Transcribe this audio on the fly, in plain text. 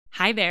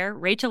Hi there,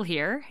 Rachel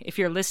here. If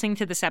you're listening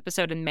to this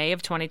episode in May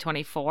of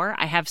 2024,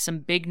 I have some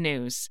big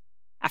news.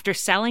 After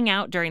selling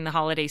out during the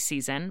holiday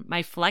season,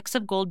 my Flecks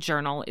of Gold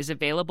journal is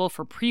available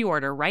for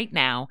pre-order right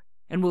now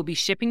and will be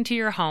shipping to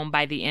your home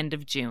by the end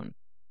of June.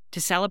 To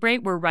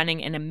celebrate, we're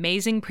running an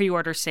amazing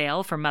pre-order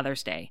sale for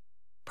Mother's Day.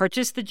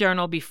 Purchase the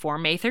journal before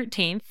May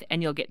 13th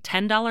and you'll get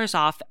 $10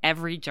 off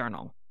every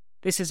journal.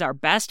 This is our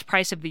best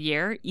price of the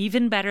year,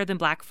 even better than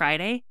Black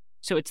Friday,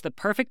 so it's the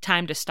perfect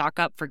time to stock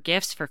up for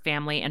gifts for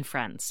family and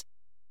friends.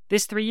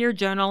 This 3-year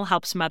journal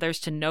helps mothers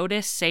to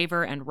notice,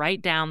 savor, and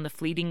write down the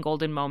fleeting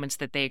golden moments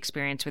that they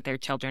experience with their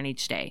children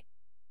each day.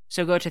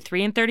 So go to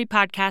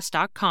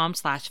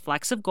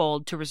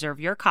 3in30podcast.com/flecksofgold to reserve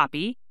your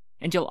copy,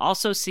 and you'll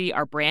also see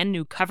our brand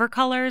new cover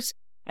colors,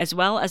 as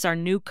well as our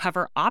new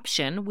cover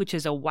option, which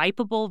is a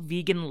wipeable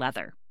vegan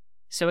leather.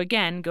 So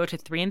again, go to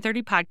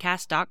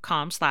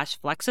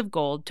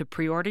 3in30podcast.com/flecksofgold to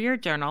pre-order your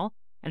journal,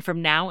 and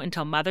from now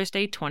until Mother's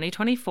Day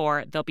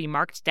 2024, they'll be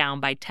marked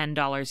down by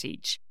 $10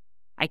 each.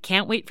 I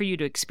can't wait for you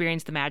to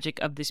experience the magic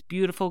of this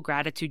beautiful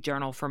gratitude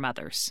journal for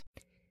mothers.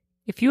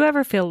 If you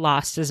ever feel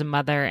lost as a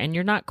mother and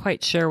you're not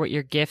quite sure what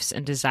your gifts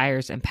and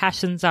desires and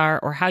passions are,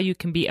 or how you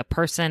can be a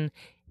person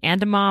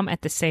and a mom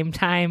at the same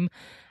time,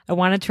 I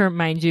wanted to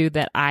remind you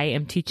that I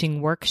am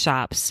teaching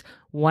workshops,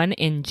 one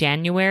in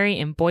January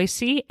in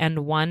Boise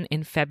and one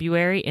in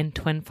February in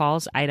Twin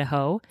Falls,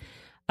 Idaho,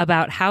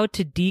 about how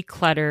to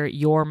declutter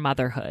your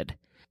motherhood.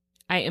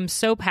 I am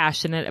so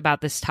passionate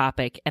about this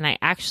topic, and I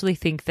actually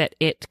think that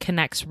it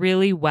connects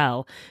really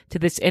well to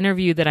this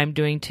interview that I'm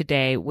doing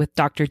today with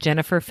Dr.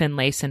 Jennifer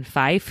Finlayson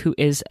Fife, who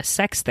is a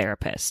sex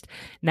therapist.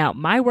 Now,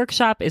 my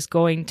workshop is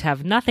going to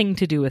have nothing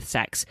to do with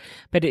sex,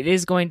 but it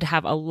is going to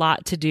have a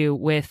lot to do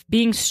with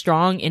being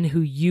strong in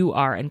who you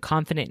are and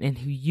confident in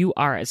who you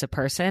are as a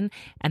person,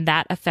 and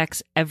that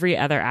affects every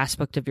other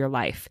aspect of your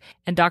life.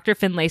 And Dr.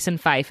 Finlayson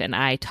Fife and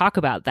I talk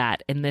about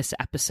that in this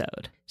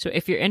episode. So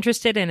if you're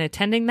interested in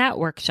attending that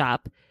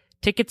workshop,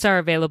 tickets are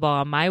available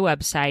on my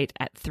website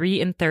at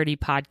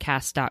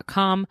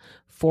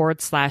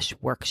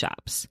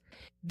 3in30podcast.com/workshops.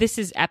 This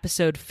is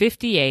episode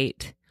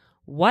 58,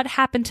 What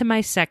Happened to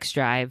My Sex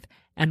Drive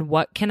and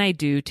What Can I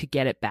Do to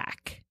Get It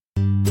Back?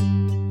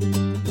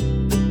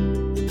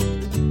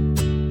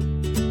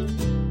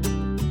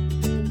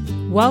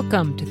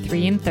 Welcome to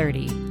 3 in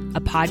 30, a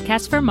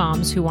podcast for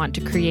moms who want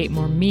to create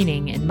more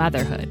meaning in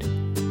motherhood.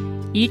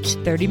 Each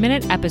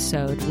 30-minute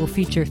episode will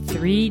feature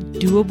 3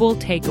 doable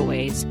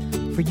takeaways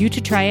for you to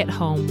try at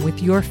home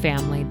with your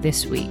family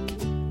this week.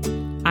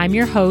 I'm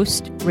your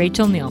host,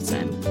 Rachel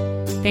Nielsen.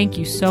 Thank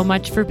you so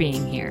much for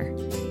being here.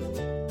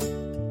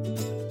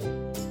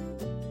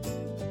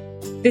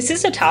 This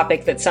is a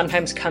topic that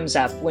sometimes comes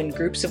up when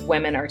groups of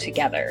women are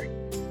together.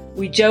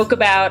 We joke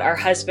about our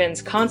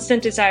husband's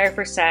constant desire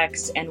for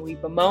sex, and we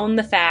bemoan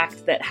the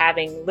fact that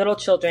having little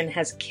children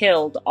has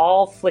killed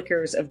all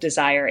flickers of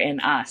desire in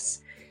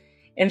us.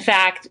 In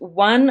fact,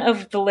 one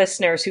of the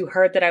listeners who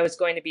heard that I was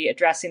going to be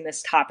addressing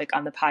this topic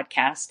on the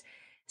podcast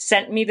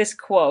sent me this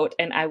quote,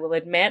 and I will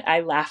admit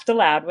I laughed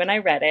aloud when I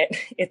read it.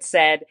 It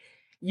said,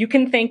 "You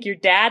can thank your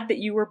dad that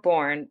you were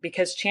born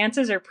because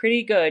chances are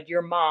pretty good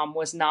your mom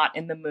was not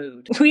in the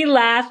mood." We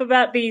laugh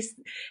about these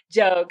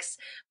jokes,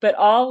 but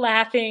all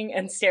laughing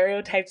and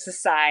stereotypes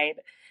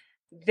aside,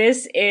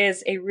 this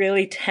is a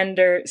really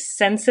tender,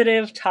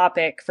 sensitive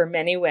topic for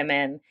many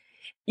women.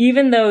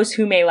 Even those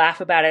who may laugh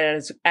about it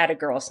as at a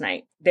girls'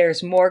 night,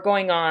 there's more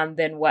going on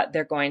than what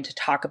they're going to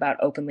talk about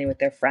openly with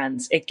their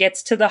friends. It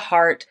gets to the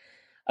heart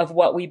of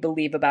what we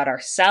believe about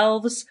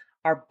ourselves,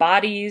 our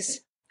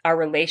bodies, our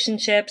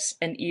relationships,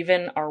 and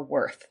even our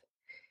worth.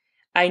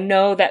 I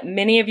know that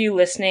many of you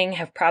listening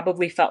have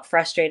probably felt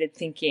frustrated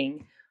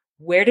thinking,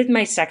 where did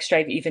my sex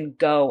drive even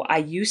go? I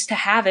used to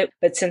have it,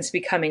 but since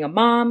becoming a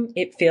mom,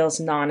 it feels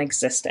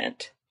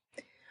non-existent.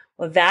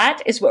 Well,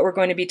 that is what we're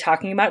going to be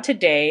talking about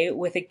today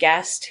with a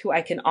guest who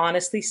I can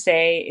honestly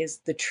say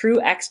is the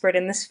true expert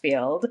in this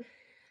field.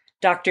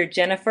 Dr.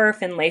 Jennifer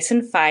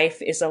Finlayson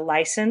Fife is a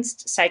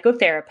licensed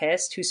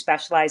psychotherapist who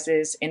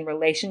specializes in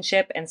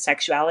relationship and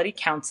sexuality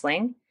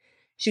counseling.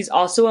 She's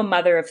also a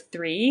mother of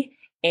 3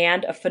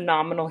 and a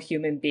phenomenal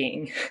human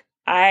being.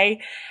 I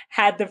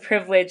had the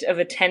privilege of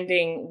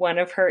attending one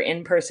of her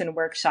in-person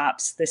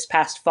workshops this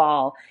past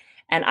fall,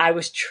 and I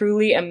was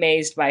truly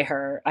amazed by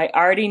her. I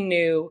already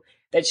knew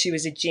that she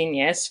was a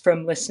genius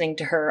from listening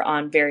to her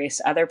on various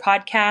other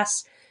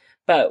podcasts.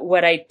 But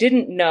what I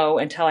didn't know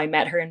until I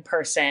met her in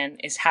person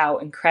is how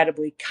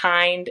incredibly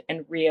kind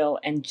and real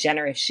and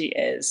generous she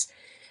is.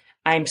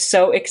 I'm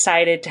so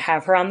excited to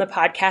have her on the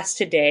podcast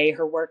today.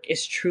 Her work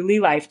is truly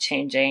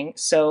life-changing.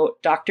 So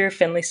Dr.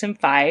 Finlayson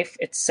Fife,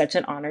 it's such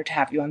an honor to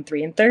have you on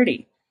 3 in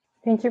 30.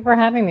 Thank you for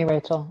having me,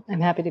 Rachel. I'm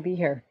happy to be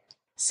here.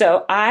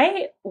 So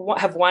I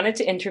have wanted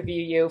to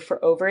interview you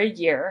for over a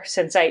year.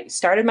 Since I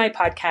started my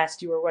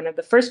podcast, you were one of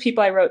the first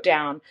people I wrote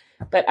down,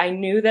 but I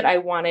knew that I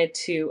wanted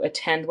to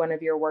attend one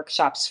of your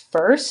workshops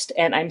first.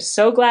 And I'm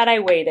so glad I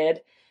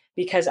waited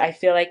because I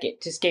feel like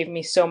it just gave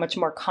me so much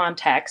more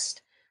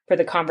context for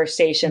the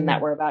conversation that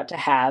we're about to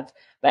have.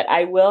 But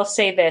I will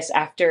say this,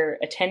 after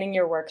attending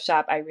your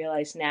workshop, I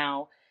realize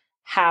now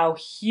how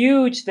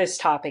huge this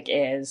topic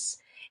is.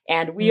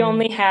 And we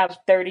only have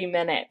 30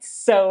 minutes.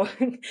 So,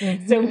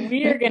 so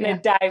we are going to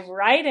dive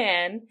right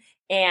in.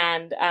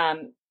 And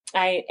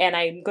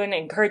I'm going to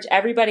encourage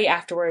everybody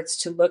afterwards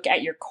to look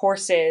at your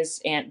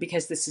courses, and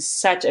because this is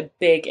such a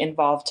big,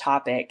 involved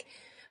topic.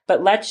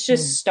 But let's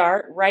just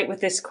start right with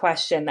this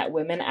question that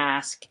women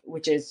ask,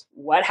 which is,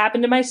 what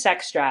happened to my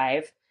sex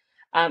drive?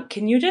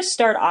 Can you just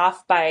start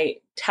off by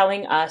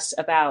telling us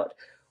about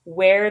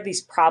where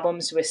these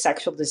problems with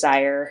sexual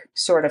desire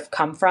sort of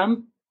come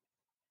from?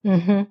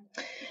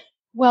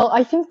 Well,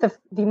 I think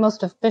the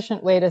most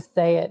efficient way to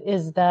say it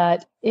is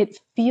that it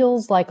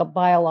feels like a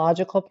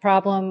biological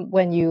problem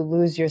when you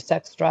lose your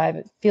sex drive.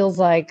 It feels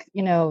like,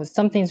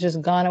 something's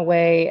just gone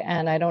away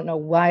and I don't know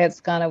why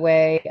it's gone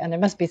away, and there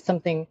must be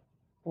something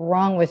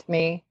wrong with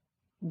me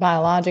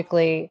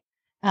biologically.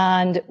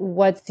 And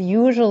what's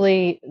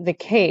usually the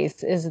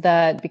case is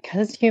that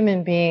because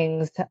human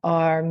beings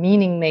are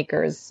meaning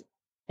makers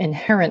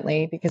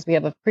inherently, because we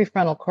have a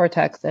prefrontal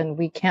cortex and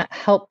we can't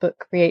help but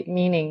create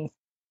meanings,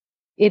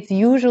 it's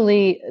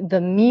usually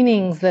the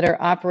meanings that are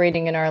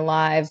operating in our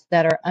lives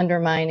that are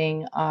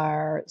undermining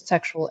our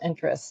sexual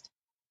interest.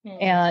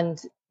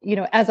 And,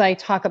 as I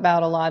talk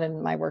about a lot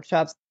in my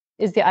workshops,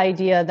 is the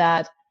idea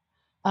that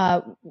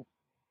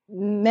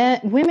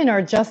women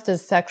are just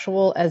as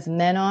sexual as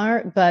men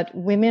are, but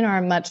women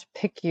are much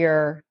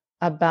pickier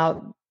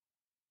about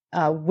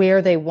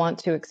where they want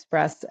to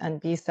express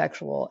and be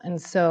sexual. And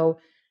so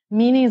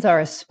meanings are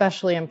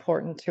especially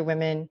important to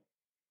women.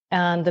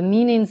 And the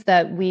meanings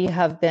that we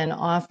have been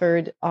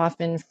offered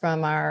often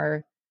from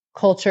our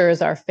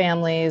cultures, our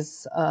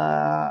families,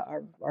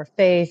 our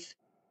faith,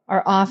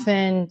 are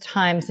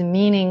oftentimes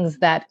meanings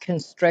that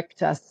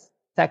constrict us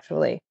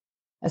sexually,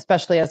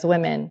 especially as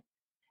women.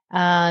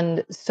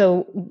 And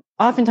so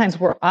oftentimes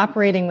we're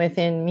operating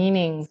within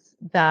meanings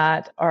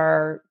that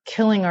are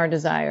killing our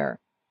desire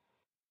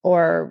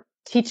or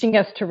teaching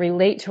us to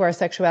relate to our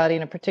sexuality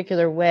in a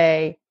particular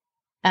way.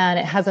 And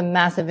it has a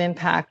massive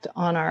impact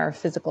on our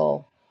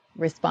physical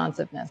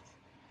responsiveness.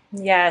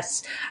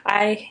 Yes.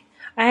 I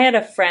had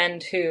a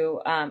friend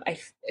who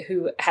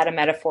had a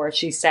metaphor.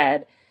 She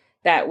said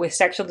that with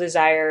sexual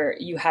desire,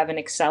 you have an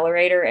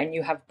accelerator and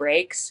you have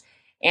brakes.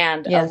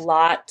 And a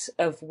lot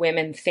of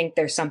women think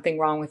there's something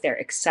wrong with their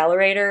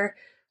accelerator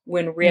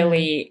when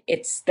really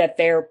it's that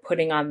they're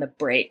putting on the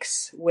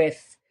brakes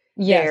with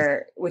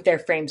their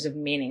frames of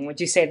meaning. Would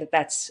you say that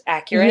that's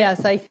accurate?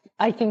 Yes,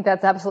 I think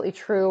that's absolutely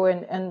true.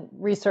 And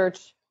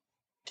research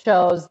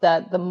shows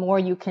that the more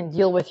you can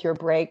deal with your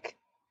brake,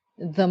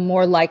 the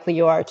more likely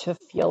you are to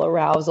feel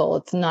arousal.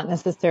 It's not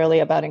necessarily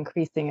about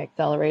increasing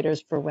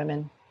accelerators for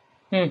women.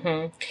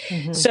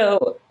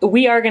 So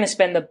we are going to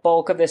spend the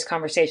bulk of this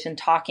conversation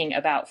talking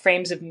about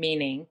frames of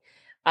meaning.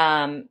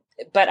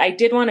 But I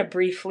did want to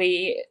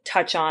briefly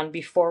touch on,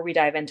 before we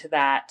dive into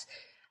that,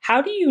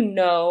 how do you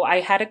know? I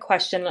had a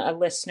question a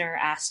listener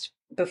asked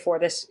before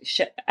this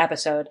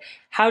episode.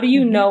 How do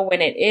you know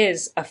when it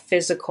is a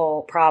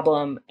physical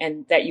problem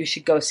and that you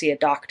should go see a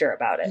doctor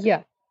about it?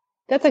 Yeah,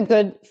 that's a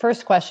good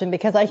first question,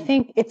 because I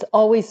think it's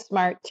always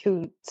smart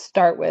to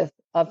start with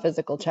a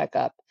physical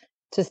checkup,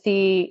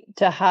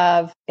 to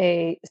have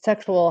a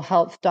sexual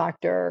health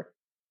doctor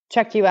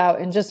check you out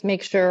and just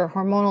make sure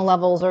hormonal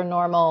levels are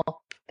normal,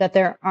 that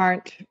there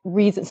aren't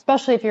reasons,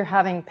 especially if you're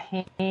having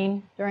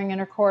pain during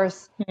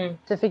intercourse,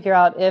 to figure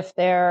out if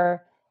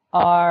there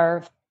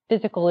are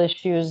physical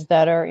issues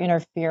that are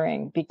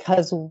interfering.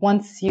 Because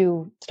once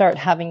you start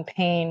having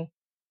pain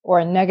or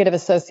a negative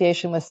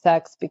association with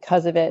sex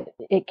because of it,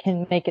 it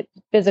can make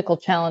physical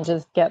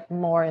challenges get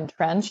more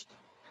entrenched.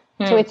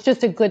 So it's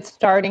just a good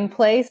starting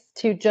place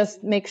to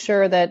just make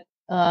sure that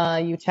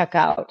you check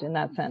out in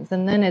that sense.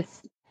 And then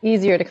it's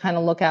easier to kind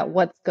of look at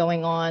what's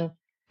going on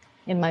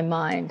in my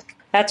mind.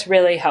 That's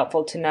really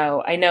helpful to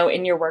know. I know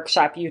in your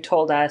workshop, you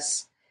told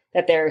us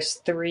that there's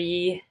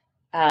three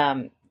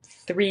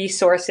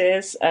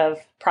sources of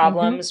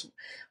problems.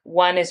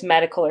 One is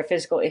medical or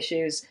physical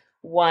issues.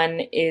 One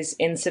is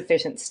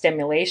insufficient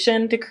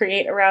stimulation to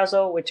create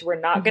arousal, which we're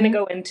not going to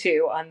go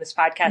into on this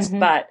podcast,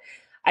 but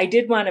I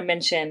did want to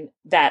mention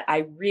that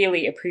I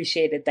really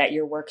appreciated that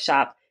your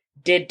workshop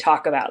did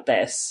talk about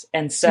this.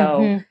 And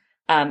so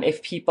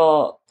if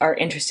people are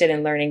interested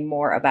in learning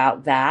more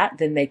about that,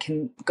 then they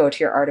can go to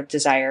your Art of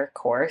Desire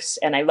course.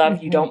 And I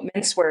love you don't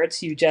mince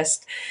words. You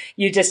just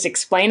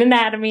explain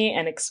anatomy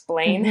and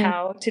explain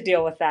how to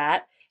deal with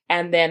that.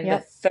 And then the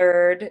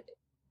third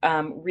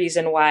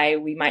reason why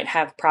we might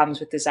have problems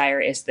with desire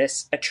is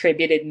this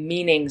attributed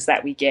meanings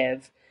that we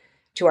give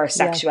to our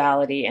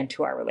sexuality and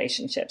to our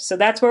relationships. So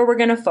that's where we're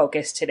going to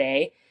focus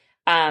today.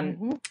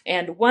 And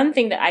one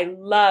thing that I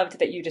loved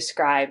that you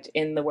described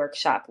in the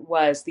workshop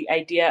was the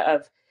idea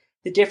of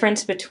the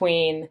difference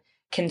between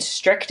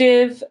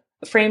constrictive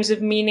frames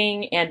of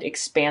meaning and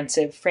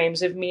expansive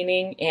frames of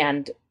meaning,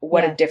 and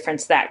what a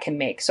difference that can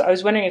make. So I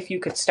was wondering if you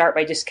could start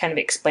by just kind of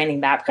explaining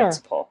that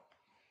principle.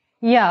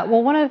 Yeah,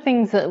 well, one of the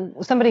things that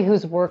somebody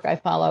whose work I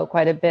follow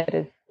quite a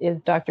bit is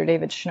Dr.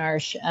 David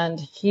Schnarch, and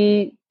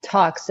he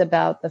talks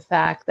about the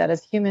fact that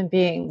as human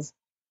beings,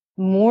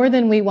 more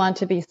than we want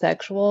to be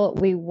sexual,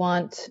 we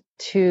want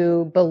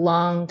to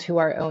belong to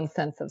our own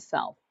sense of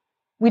self.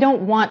 We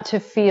don't want to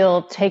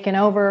feel taken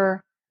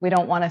over. We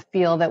don't want to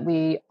feel that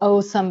we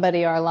owe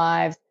somebody our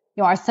lives.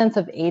 Our sense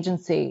of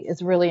agency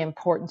is really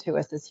important to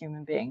us as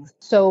human beings.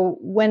 So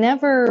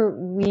whenever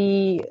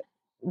we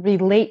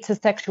relate to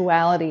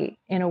sexuality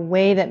in a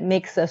way that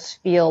makes us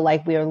feel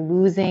like we are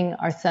losing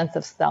our sense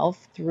of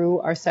self through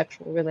our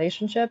sexual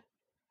relationship,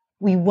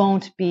 we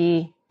won't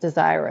be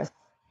desirous.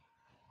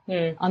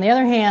 On the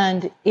other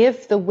hand,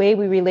 if the way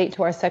we relate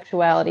to our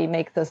sexuality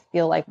makes us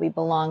feel like we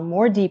belong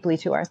more deeply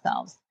to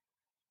ourselves,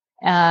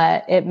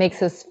 it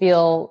makes us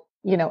feel,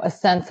 a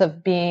sense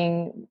of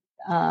being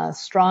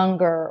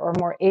stronger or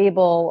more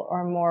able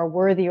or more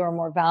worthy or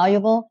more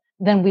valuable,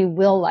 then we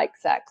will like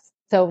sex.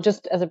 So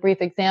just as a brief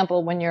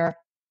example, when you're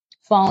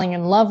falling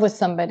in love with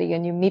somebody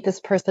and you meet this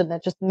person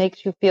that just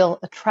makes you feel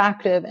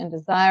attractive and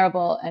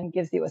desirable and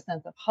gives you a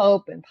sense of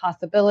hope and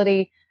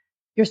possibility,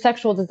 your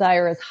sexual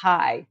desire is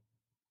high,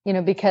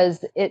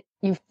 because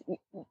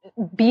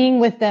being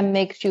with them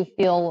makes you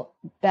feel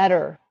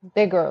better,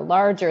 bigger,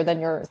 larger than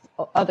your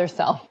other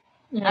self.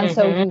 And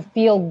so you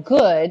feel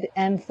good.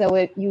 And so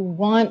you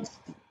want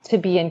to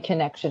be in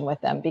connection with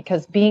them,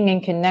 because being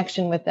in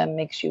connection with them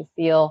makes you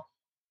feel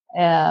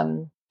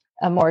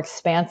a more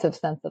expansive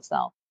sense of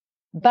self.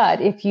 But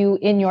if you,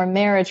 in your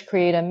marriage,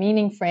 create a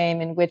meaning frame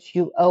in which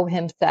you owe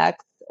him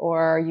sex,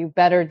 or you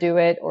better do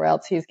it, or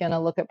else he's going to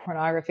look at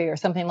pornography or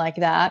something like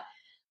that,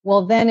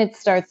 well, then it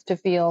starts to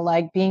feel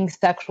like being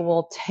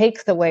sexual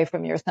takes away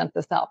from your sense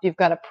of self. You've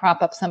got to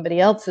prop up somebody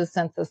else's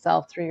sense of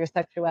self through your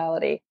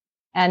sexuality.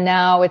 And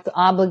now it's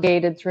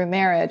obligated through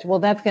marriage. Well,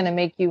 that's going to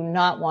make you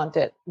not want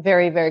it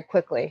very, very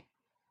quickly,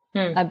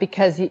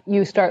 because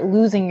you start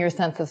losing your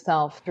sense of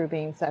self through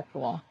being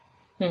sexual.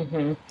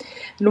 And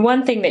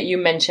one thing that you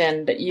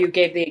mentioned, you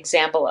gave the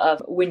example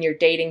of when you're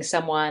dating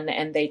someone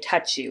and they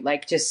touch you,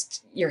 like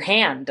just your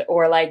hand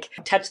or like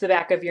touch the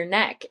back of your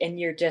neck, and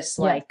you're just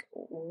like,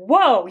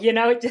 whoa,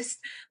 it just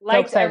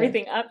lights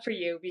everything up for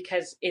you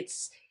because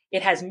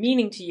it has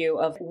meaning to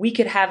you of we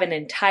could have an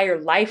entire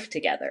life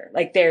together.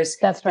 Like there's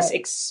this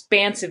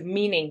expansive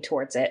meaning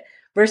towards it,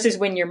 versus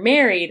when you're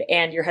married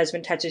and your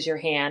husband touches your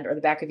hand or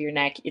the back of your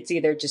neck, it's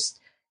either just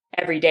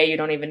every day you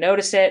don't even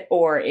notice it,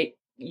 or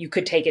you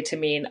could take it to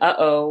mean,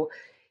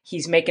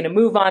 he's making a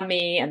move on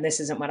me and this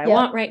isn't what I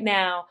want right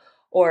now.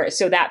 Or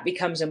so that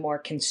becomes a more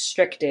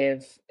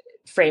constrictive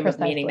frame of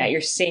meaning that you're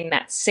seeing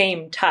that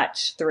same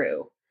touch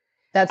through.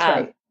 That's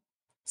right.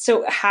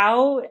 So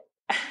how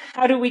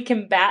do we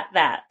combat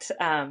that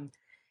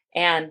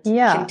and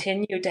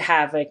continue to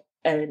have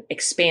an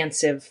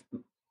expansive,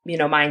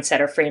 mindset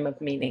or frame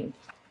of meaning?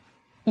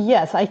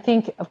 Yes, I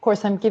think, of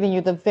course, I'm giving you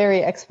the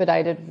very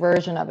expedited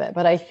version of it,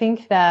 but I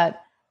think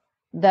that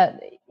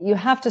you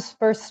have to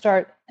first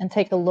start and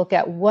take a look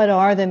at what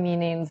are the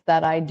meanings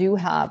that I do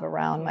have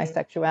around my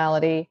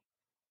sexuality.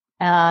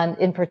 And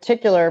in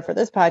particular for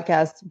this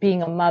podcast,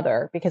 being a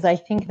mother, because I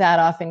think that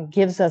often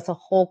gives us a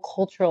whole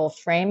cultural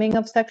framing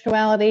of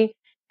sexuality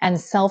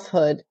and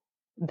selfhood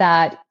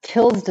that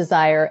kills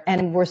desire.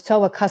 And we're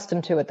so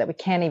accustomed to it that we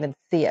can't even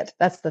see it.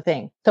 That's the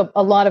thing. So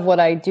a lot of what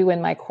I do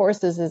in my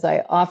courses is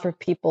I offer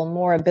people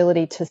more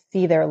ability to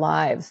see their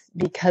lives,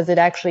 because it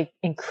actually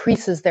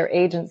increases their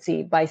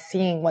agency by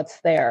seeing what's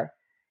there.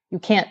 You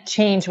can't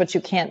change what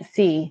you can't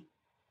see.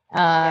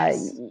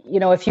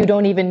 If you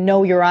don't even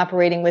know you're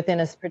operating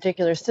within a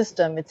particular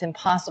system, it's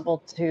impossible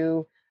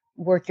to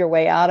work your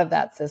way out of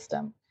that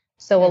system.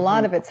 So a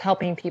lot of it's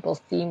helping people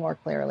see more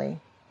clearly.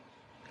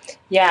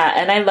 Yeah.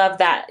 And I love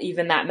that,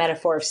 even that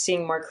metaphor of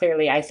seeing more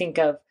clearly. I think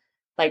of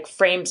like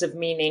frames of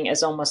meaning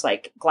as almost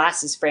like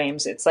glasses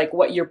frames. It's like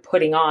what you're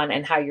putting on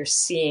and how you're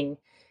seeing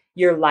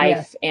your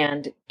life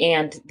and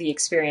the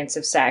experience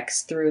of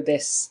sex through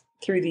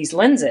these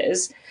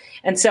lenses.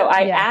 And so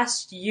I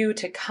asked you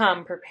to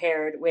come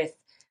prepared with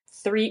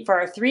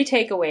our three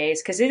takeaways,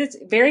 because it is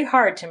very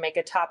hard to make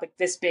a topic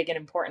this big and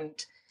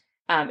important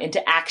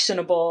into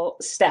actionable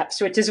steps,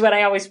 which is what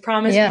I always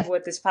promise people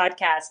with this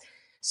podcast.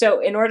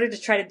 So in order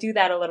to try to do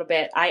that a little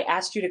bit, I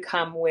asked you to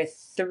come with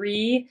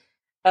 3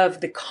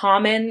 of the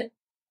common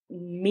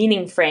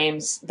meaning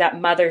frames that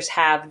mothers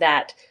have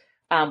that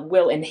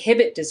will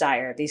inhibit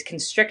desire, these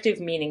constrictive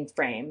meaning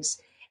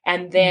frames,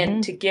 and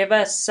then to give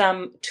us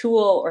some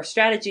tool or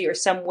strategy or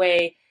some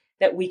way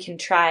that we can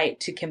try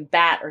to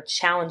combat or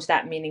challenge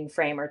that meaning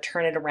frame or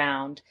turn it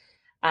around.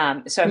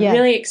 So I'm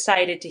really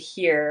excited to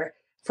hear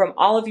from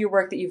all of your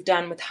work that you've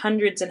done with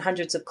hundreds and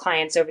hundreds of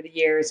clients over the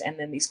years, and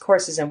then these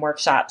courses and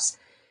workshops,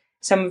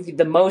 some of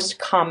the most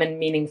common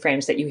meaning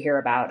frames that you hear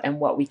about and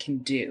what we can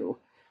do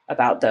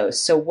about those.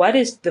 So what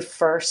is the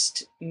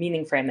first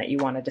meaning frame that you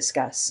want to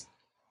discuss?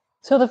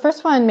 So the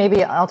first one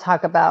maybe I'll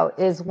talk about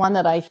is one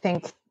that I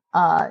think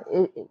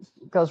it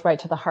goes right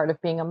to the heart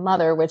of being a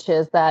mother, which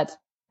is that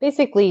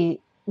basically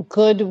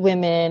good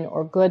women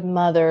or good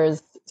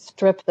mothers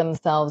strip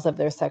themselves of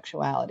their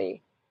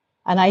sexuality.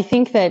 And I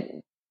think that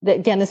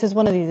again, this is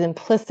one of these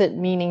implicit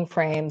meaning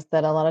frames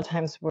that a lot of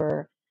times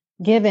we're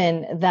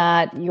given,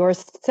 that your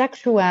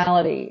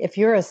sexuality, if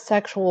you're a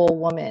sexual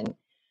woman,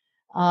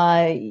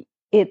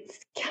 it's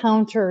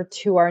counter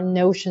to our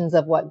notions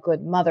of what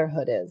good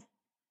motherhood is,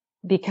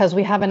 because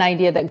we have an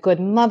idea that good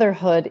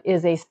motherhood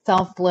is a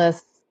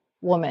selfless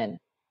woman,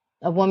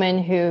 a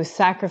woman who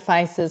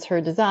sacrifices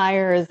her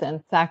desires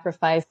and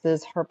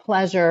sacrifices her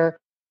pleasure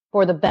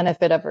for the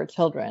benefit of her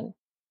children.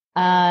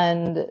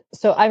 And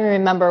so I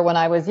remember when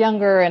I was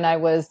younger and I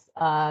was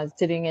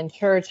sitting in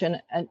church,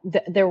 and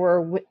there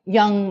were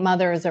young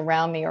mothers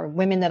around me, or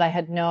women that I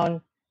had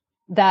known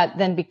that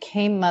then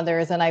became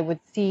mothers, and I would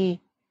see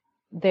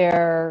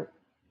they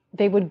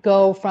would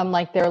go from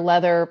like their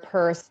leather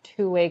purse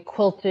to a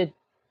quilted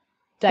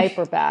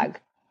diaper bag,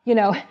 and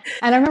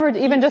I remember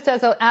even just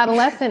as an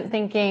adolescent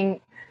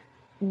thinking,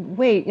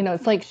 wait,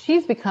 it's like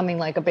she's becoming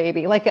like a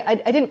baby. Like I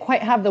didn't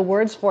quite have the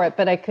words for it,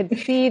 but I could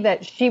see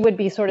that she would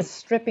be sort of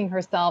stripping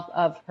herself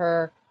of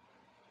her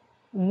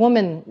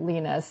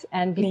womanliness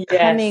and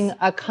becoming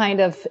a kind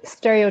of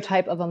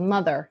stereotype of a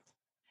mother.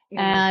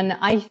 And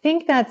I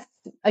think that's,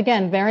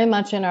 again, very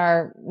much in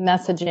our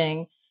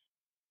messaging.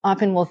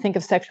 Often we'll think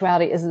of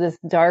sexuality as this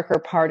darker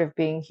part of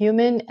being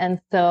human.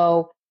 And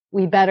so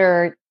we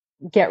better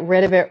get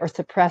rid of it or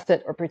suppress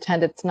it or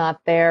pretend it's not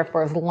there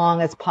for as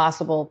long as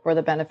possible for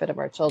the benefit of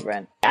our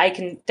children. I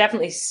can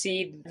definitely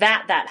see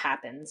that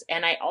happens.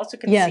 And I also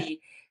can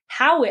see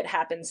how it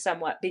happens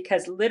somewhat,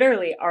 because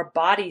literally our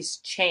bodies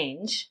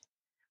change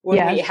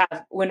when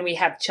we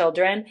have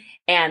children.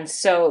 And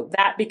so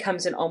that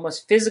becomes an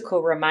almost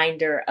physical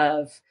reminder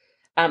of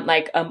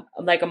like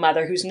a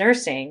mother who's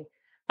nursing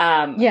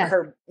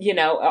her,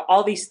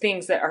 all these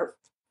things that are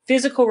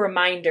physical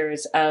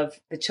reminders of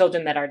the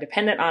children that are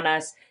dependent on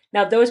us.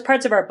 Now, those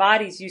parts of our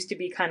bodies used to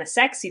be kind of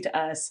sexy to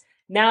us.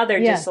 Now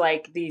they're just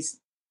like these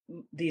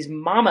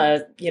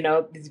mama,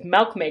 these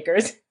milk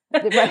makers.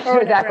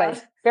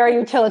 Exactly. Very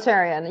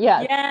utilitarian.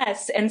 Yeah.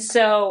 Yes. And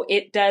so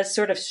it does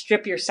sort of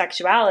strip your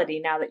sexuality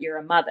now that you're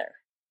a mother.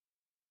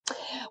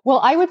 Well,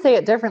 I would say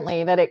it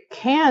differently, that it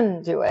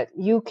can do it.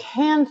 You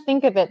can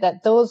think of it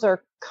that those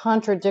are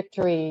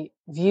contradictory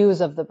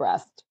views of the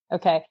breast.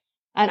 Okay.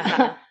 And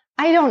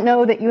I don't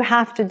know that you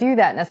have to do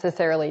that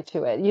necessarily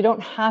to it. You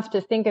don't have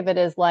to think of it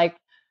as like,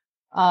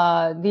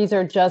 these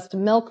are just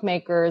milk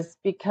makers,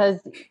 because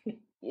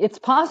it's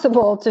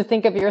possible to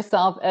think of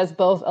yourself as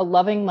both a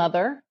loving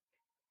mother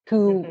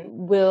who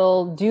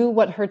will do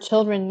what her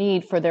children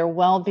need for their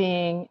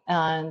well-being,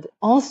 and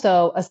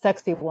also a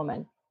sexy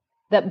woman.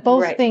 That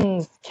both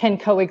things can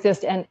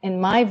coexist, and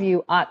in my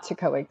view ought to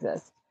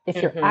coexist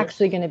if you're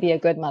actually going to be a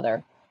good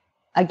mother.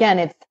 Again,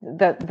 it's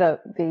the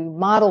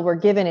model we're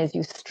given is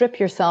you strip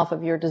yourself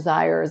of your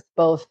desires,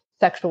 both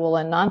sexual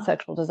and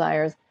non-sexual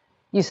desires.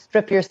 You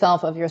strip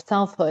yourself of your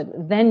selfhood,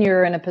 then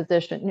you're in a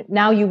position,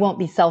 now you won't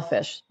be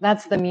selfish.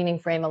 That's the meaning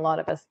frame a lot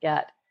of us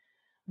get.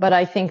 But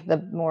I think the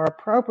more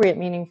appropriate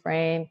meaning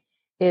frame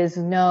is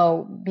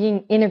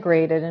being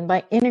integrated. And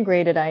by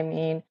integrated, I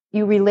mean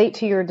you relate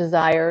to your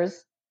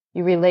desires,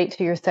 you relate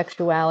to your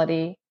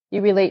sexuality,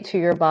 you relate to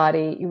your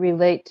body, you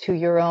relate to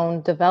your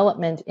own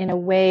development in a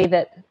way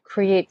that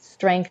creates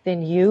strength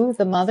in you,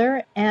 the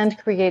mother, and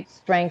creates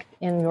strength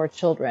in your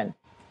children.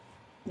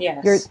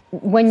 Yes.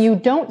 When you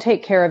don't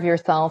take care of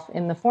yourself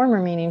in the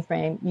former meaning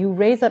frame, you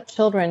raise up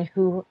children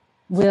who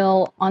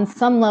will, on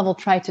some level,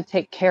 try to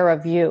take care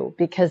of you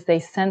because they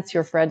sense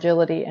your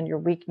fragility and your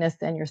weakness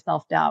and your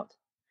self-doubt.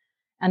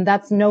 And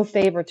that's no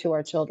favor to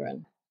our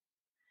children.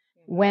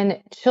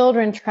 When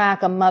children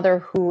track a mother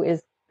who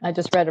is, I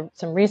just read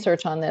some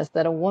research on this,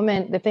 that a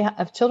woman,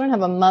 if children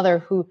have a mother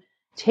who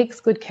takes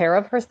good care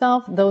of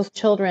herself, those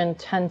children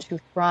tend to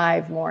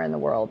thrive more in the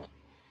world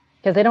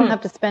because they don't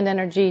have to spend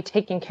energy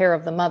taking care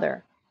of the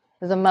mother.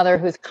 There's a mother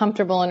who's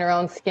comfortable in her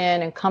own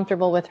skin and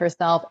comfortable with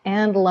herself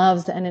and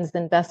loves and is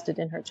invested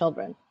in her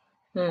children.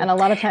 And a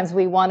lot of times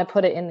we want to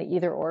put it in the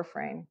either or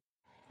frame.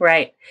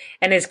 Right.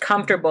 And is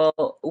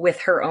comfortable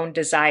with her own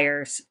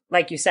desires,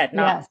 like you said,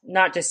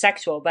 not just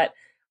sexual, but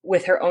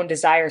with her own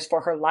desires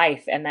for her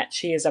life, and that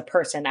she is a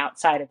person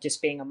outside of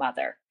just being a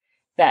mother,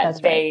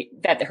 that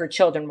that her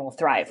children will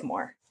thrive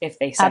more if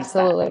they sense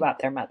that about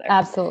their mother.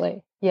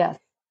 Absolutely. Yes.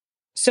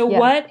 So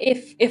what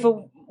if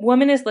a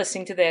woman is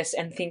listening to this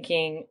and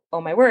thinking,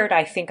 oh my word,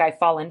 I think I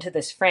fall into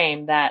this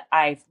frame that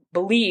I've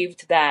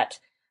believed that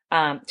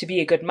to be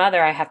a good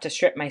mother, I have to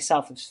strip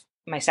myself of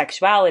my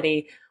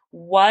sexuality.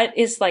 What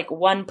is like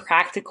one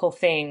practical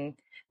thing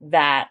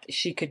that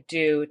she could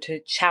do to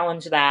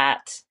challenge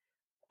that,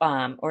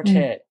 or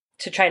to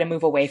try to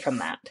move away from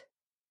that?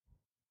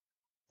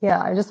 Yeah,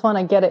 I just want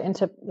to get it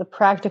into the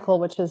practical,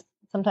 which is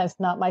sometimes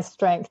not my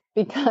strength,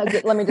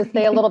 because let me just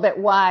say a little bit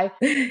why.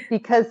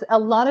 Because a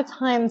lot of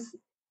times,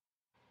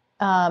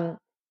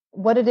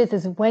 what it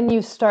is when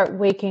you start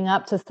waking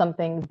up to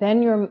something,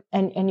 then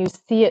and you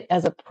see it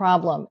as a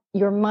problem,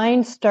 your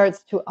mind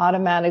starts to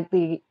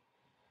automatically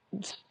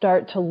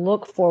start to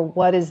look for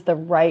what is the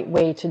right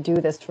way to do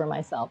this for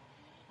myself.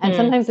 And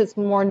sometimes it's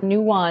more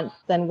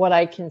nuanced than what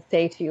I can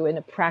say to you in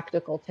a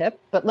practical tip,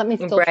 but let me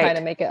still try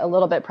to make it a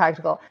little bit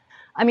practical.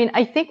 I mean,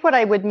 I think what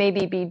I would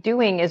maybe be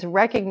doing is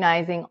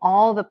recognizing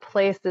all the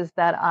places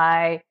that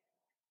I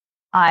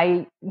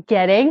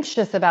get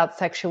anxious about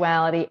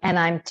sexuality, and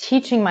I'm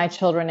teaching my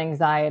children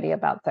anxiety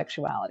about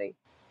sexuality.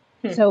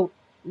 So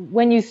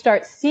when you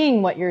start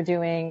seeing what you're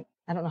doing,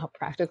 I don't know how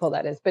practical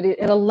that is, but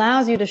it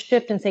allows you to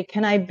shift and say,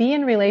 can I be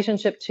in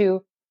relationship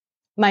to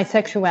my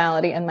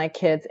sexuality and my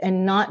kids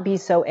and not be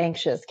so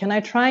anxious? Can I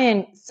try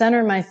and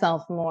center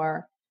myself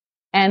more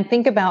and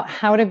think about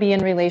how to be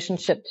in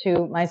relationship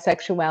to my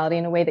sexuality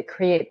in a way that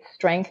creates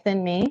strength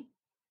in me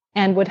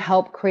and would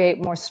help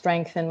create more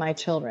strength in my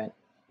children?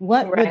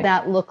 What would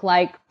that look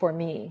like for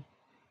me?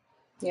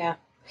 Yeah.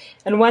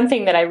 And one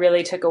thing that I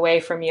really took away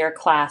from your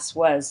class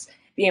was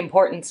the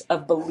importance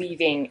of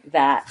believing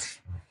that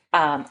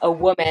a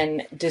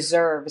woman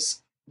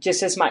deserves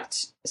just as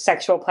much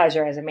sexual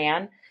pleasure as a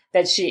man,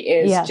 that she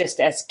is just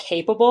as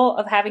capable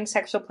of having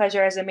sexual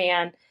pleasure as a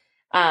man.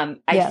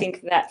 I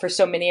think that for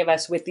so many of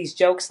us with these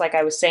jokes, like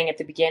I was saying at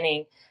the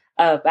beginning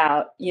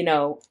about, you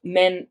know,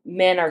 men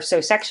are so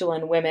sexual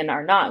and women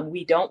are not, and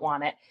we don't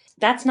want it.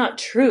 That's not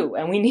true.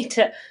 And we need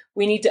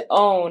to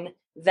own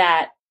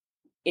that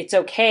it's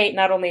okay.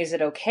 Not only is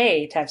it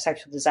okay to have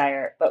sexual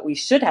desire, but we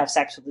should have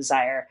sexual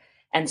desire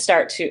and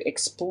start to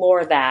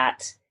explore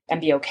that and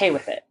be okay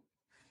with it.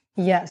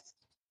 Yes,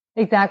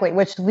 exactly.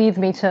 Which leads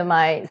me to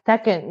my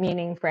second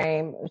meaning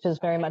frame, which is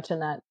very much in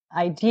that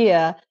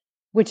idea,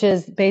 which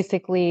is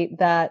basically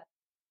that,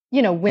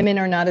 you know, women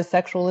are not as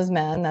sexual as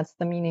men. That's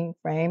the meaning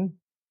frame.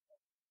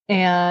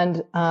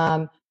 And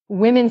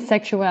women's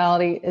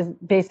sexuality is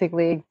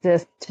basically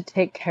exists to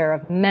take care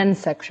of men's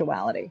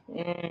sexuality.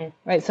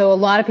 Right? So a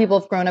lot of people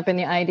have grown up in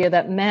the idea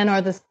that men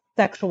are the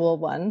sexual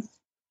ones,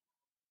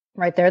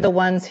 right? They're the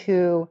ones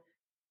who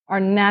are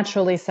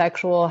naturally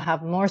sexual,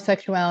 have more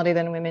sexuality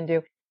than women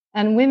do.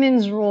 And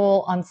women's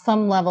role on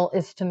some level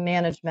is to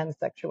manage men's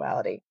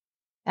sexuality.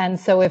 And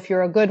so if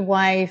you're a good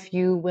wife,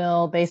 you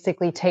will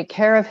basically take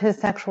care of his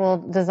sexual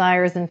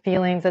desires and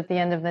feelings at the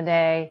end of the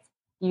day.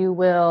 You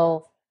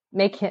will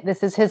make him,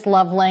 this is his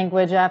love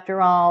language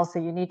after all. So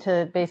you need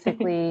to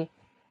basically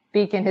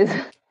speak in his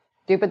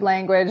stupid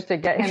language to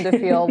get him to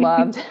feel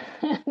loved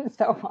and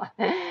so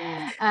on.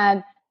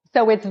 And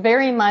so it's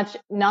very much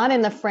not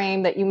in the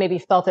frame that you maybe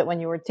felt it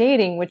when you were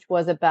dating, which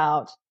was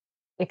about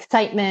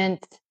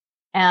excitement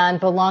and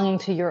belonging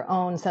to your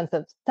own sense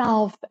of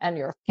self and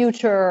your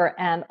future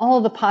and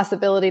all the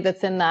possibility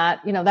that's in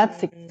that. You know,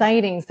 that's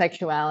exciting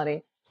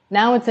sexuality.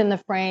 Now it's in the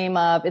frame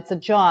of it's a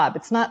job.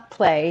 It's not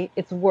play.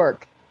 It's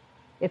work.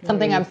 It's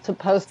something I'm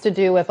supposed to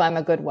do if I'm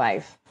a good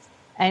wife.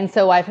 And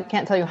so I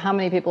can't tell you how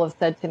many people have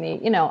said to me,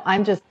 you know,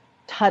 I'm just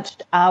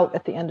touched out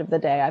at the end of the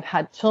day. I've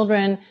had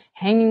children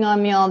hanging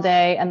on me all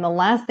day, and the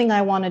last thing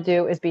I want to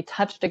do is be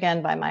touched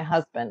again by my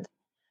husband.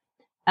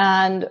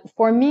 And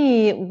for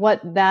me,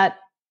 what that,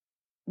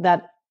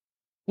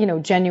 you know,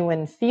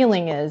 genuine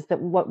feeling is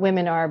that what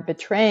women are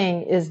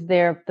betraying is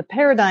the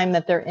paradigm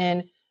that they're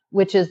in,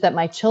 which is that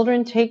my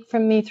children take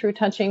from me through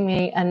touching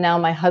me, and now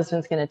my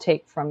husband's going to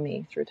take from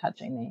me through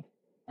touching me.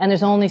 And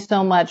there's only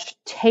so much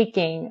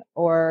taking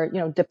or, you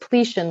know,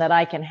 depletion that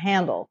I can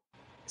handle.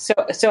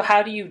 So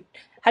how do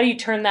you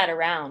turn that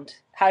around?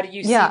 How do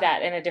you see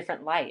that in a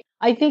different light?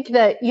 I think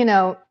that, you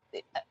know,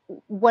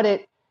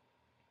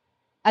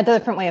 a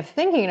different way of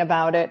thinking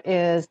about it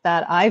is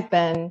that I've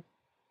been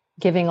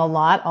giving a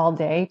lot all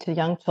day to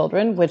young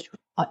children, which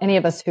any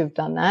of us who've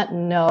done that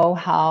know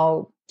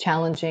how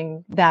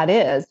challenging that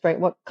is, right?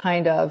 What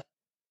kind of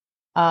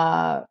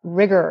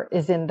rigor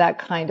is in that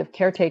kind of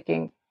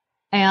caretaking,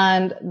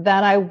 and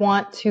that I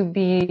want to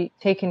be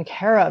taken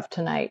care of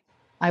tonight.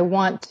 I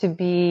want to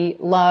be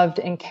loved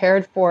and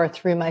cared for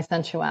through my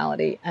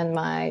sensuality and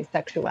my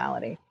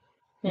sexuality,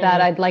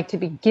 that I'd like to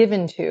be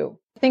given to.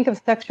 Think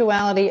of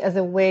sexuality as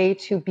a way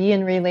to be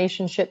in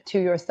relationship to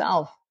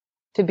yourself,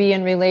 to be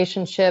in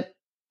relationship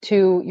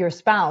to your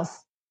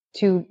spouse,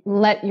 to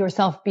let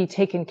yourself be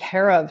taken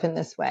care of in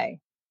this way,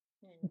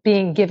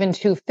 being given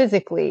to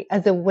physically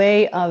as a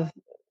way of,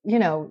 you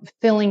know,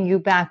 filling you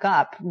back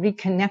up,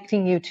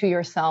 reconnecting you to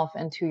yourself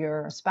and to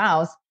your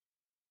spouse,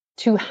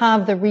 to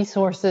have the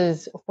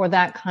resources for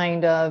that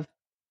kind of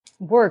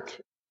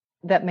work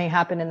that may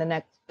happen in the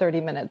next 30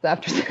 minutes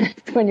after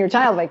when your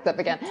child wakes up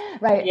again,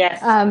 right?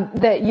 Yes.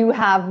 That you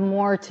have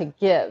more to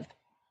give.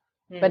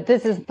 But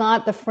this is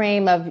not the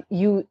frame of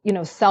you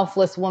know,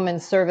 selfless woman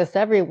service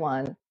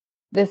everyone.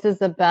 This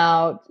is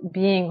about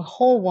being a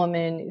whole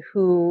woman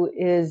who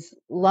is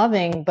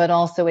loving, but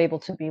also able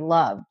to be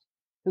loved,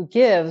 who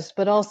gives,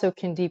 but also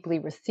can deeply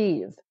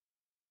receive.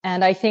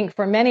 And I think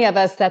for many of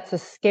us, that's a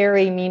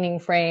scary meaning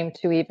frame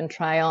to even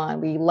try on.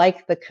 We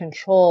like the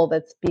control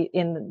that's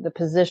in the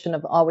position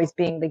of always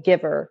being the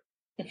giver.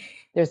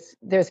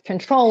 There's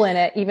control in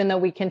it, even though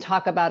we can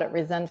talk about it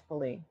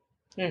resentfully.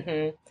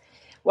 Mm-hmm.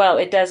 Well,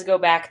 it does go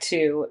back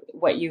to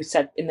what you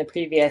said in the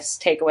previous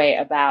takeaway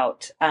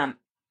about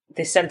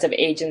the sense of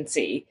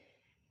agency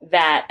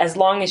that as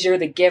long as you're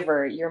the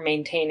giver, you're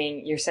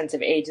maintaining your sense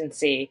of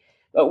agency.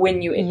 But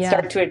when you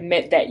start to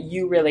admit that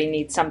you really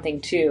need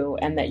something too,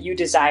 and that you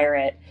desire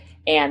it,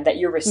 and that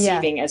you're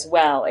receiving as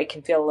well, it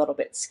can feel a little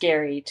bit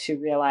scary to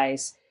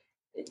realize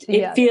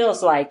it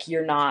feels like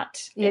you're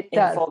not in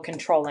full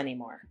control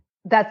anymore.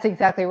 That's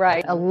exactly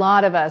right. A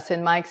lot of us,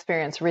 in my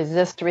experience,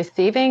 resist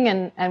receiving,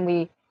 and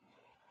we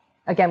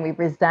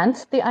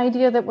resent the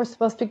idea that we're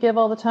supposed to give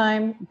all the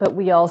time, but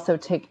we also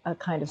take a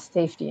kind of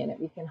safety in it.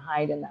 We can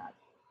hide in that.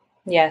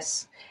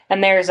 Yes.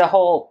 And there's a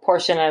whole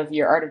portion of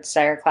your Art of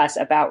Desire class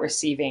about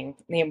receiving,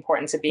 the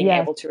importance of being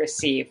able to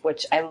receive,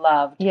 which I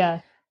loved.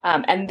 Yeah.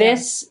 And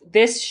this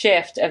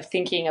shift of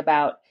thinking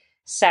about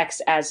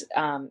sex as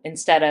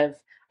instead of,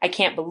 I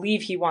can't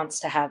believe he wants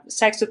to have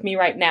sex with me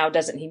right now.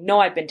 Doesn't he know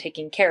I've been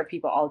taking care of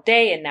people all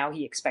day and now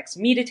he expects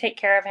me to take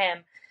care of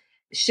him?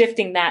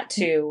 Shifting that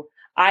to,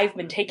 I've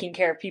been taking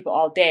care of people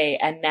all day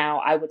and now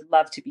I would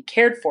love to be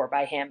cared for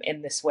by him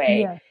in this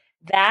way. Yeah.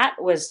 That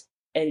was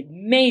a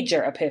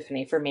major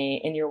epiphany for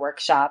me in your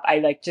workshop.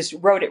 I just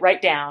wrote it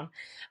right down.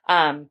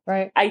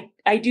 Right.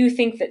 I do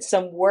think that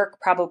some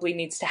work probably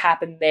needs to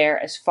happen there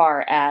as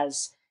far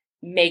as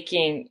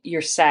making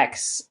your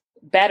sex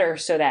better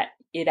so that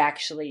it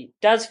actually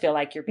does feel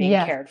like you're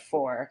being cared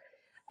for.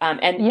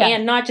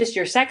 And not just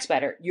your sex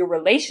better, your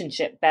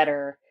relationship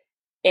better,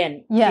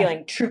 and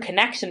feeling true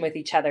connection with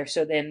each other,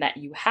 so then that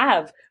you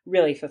have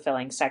really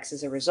fulfilling sex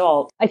as a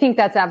result. I think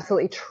that's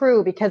absolutely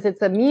true, because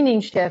it's a meaning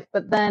shift.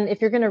 But then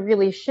if you're going to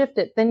really shift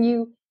it, then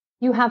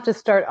you have to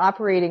start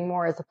operating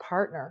more as a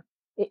partner.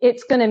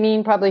 It's going to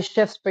mean probably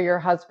shifts for your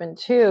husband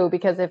too,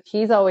 because if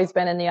he's always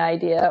been in the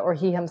idea, or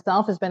he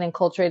himself has been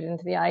enculturated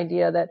into the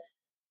idea that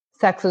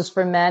sex is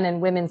for men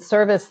and women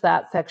service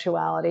that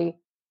sexuality,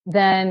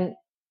 then,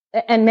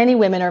 and many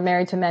women are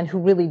married to men who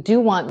really do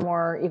want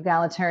more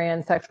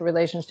egalitarian sexual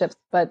relationships,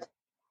 but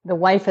the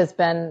wife has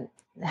been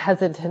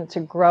hesitant to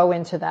grow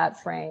into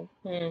that frame.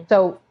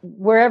 So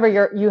wherever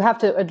you have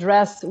to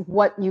address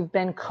what you've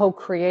been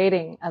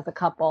co-creating as a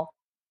couple.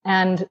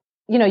 And,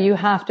 you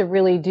have to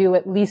really do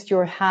at least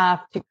your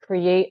half to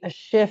create a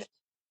shift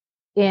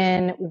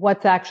in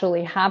what's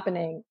actually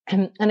happening.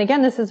 And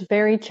again, this is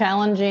very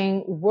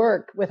challenging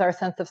work with our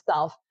sense of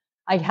self.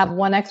 I have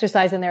one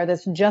exercise in there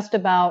that's just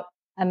about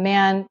a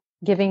man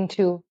giving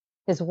to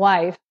his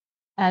wife.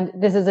 And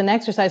this is an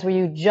exercise where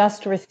you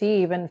just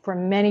receive. And for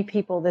many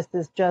people, this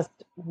is just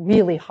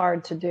really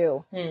hard to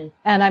do.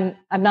 And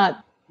I'm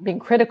not being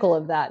critical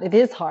of that. It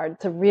is hard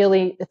to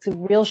really, it's a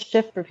real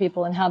shift for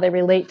people in how they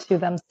relate to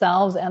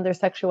themselves and their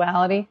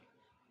sexuality.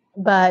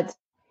 But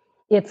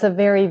it's a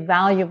very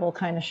valuable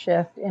kind of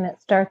shift, and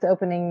it starts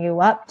opening you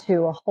up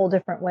to a whole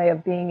different way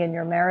of being in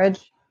your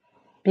marriage,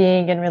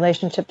 being in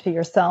relationship to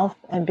yourself,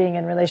 and being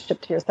in relationship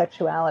to your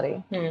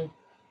sexuality.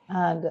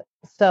 And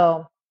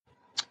so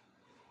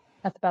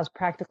that's about as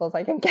practical as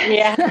I can get.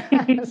 Yeah.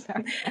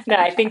 No,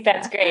 I think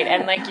that's great.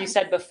 And like you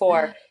said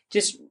before,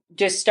 just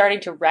starting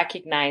to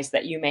recognize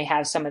that you may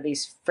have some of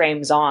these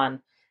frames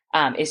on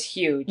is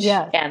huge.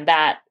 And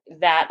that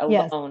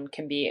alone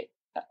can be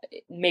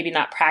maybe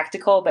not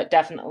practical, but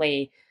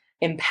definitely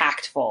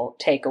impactful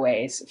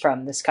takeaways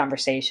from this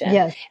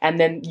conversation. And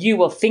then you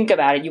will think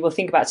about it. You will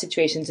think about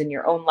situations in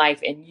your own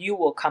life, and you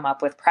will come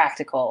up with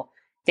practical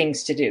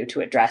things to do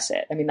to address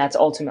it. I mean, that's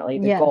ultimately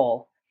the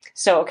goal.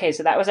 So, okay,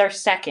 so that was our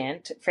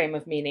second frame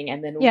of meaning.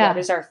 And then what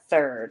is our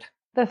third?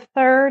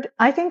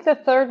 I think the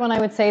third one I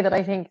would say that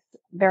I think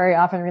very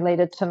often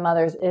related to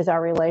mothers is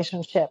our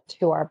relationship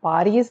to our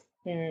bodies.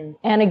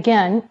 And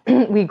again,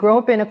 we grow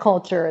up in a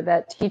culture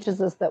that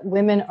teaches us that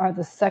women are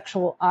the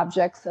sexual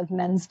objects of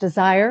men's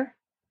desire,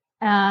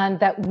 and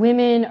that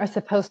women are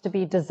supposed to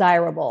be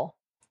desirable.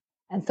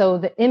 And so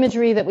the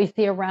imagery that we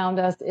see around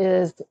us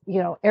is,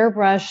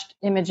 airbrushed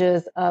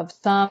images of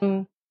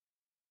some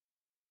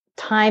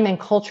time and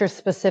culture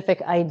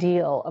specific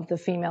ideal of the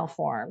female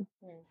form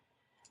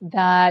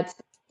that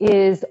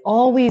is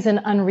always an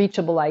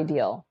unreachable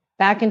ideal.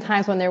 Back in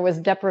times when there was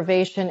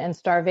deprivation and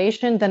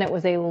starvation, then it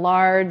was a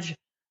large,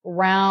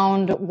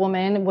 round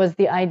woman was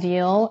the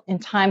ideal. In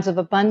times of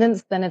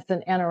abundance, then it's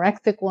an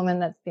anorexic woman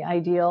that's the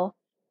ideal.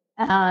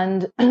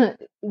 And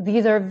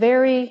these are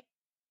very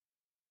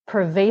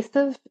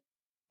pervasive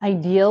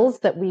ideals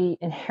that we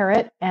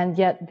inherit, and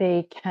yet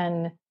they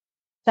can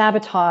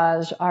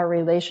sabotage our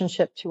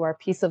relationship to our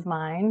peace of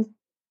mind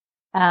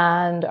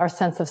and our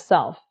sense of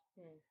self.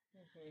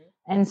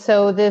 And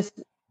so this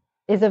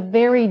is a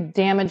very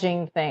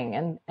damaging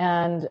thing.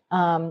 And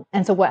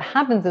so what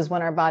happens is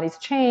when our bodies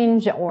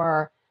change,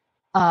 or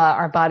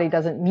our body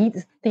doesn't meet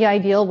the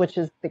ideal, which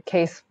is the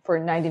case for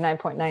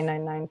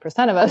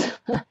 99.999% of us,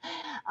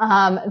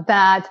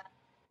 that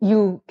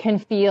you can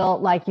feel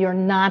like you're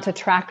not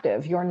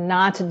attractive, you're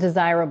not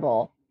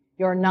desirable,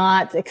 you're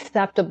not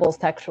acceptable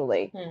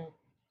sexually.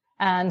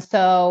 And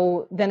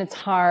so then it's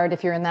hard,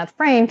 if you're in that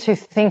frame, to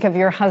think of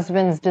your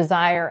husband's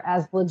desire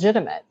as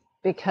legitimate,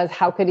 because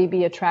how could he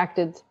be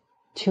attracted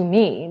to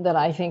me that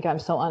I think I'm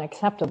so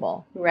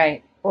unacceptable?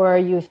 Right. Or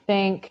you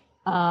think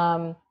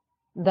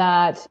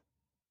that,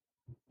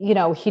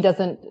 he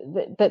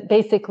doesn't, that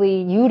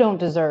basically you don't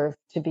deserve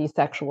to be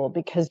sexual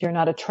because you're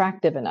not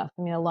attractive enough.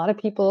 I mean, a lot of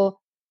people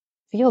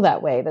feel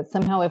that way, that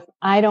somehow if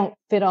I don't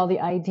fit all the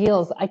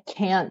ideals, I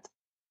can't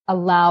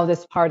allow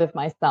this part of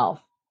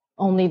myself.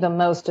 Only the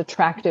most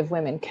attractive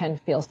women can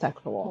feel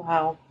sexual.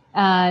 Wow.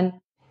 And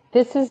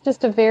this is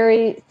just a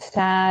very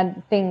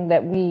sad thing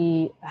that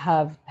we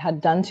have had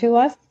done to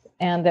us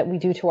and that we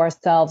do to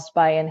ourselves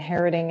by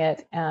inheriting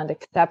it and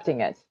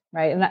accepting it,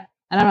 right? And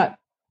I'm not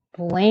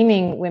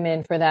blaming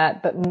women for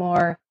that, but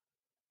more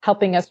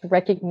helping us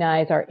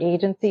recognize our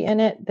agency in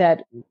it,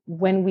 that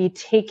when we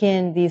take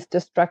in these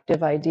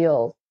destructive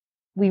ideals,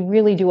 we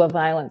really do a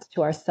violence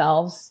to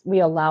ourselves. We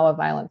allow a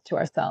violence to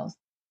ourselves.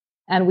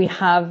 And we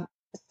have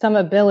some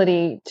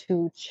ability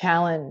to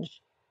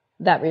challenge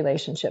that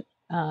relationship.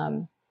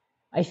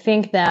 I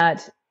think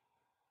that,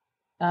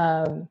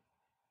 first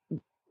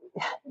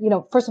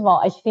of all,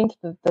 I think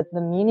that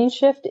the meaning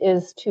shift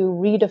is to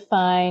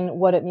redefine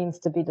what it means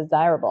to be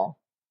desirable.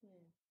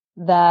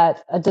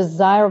 That a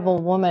desirable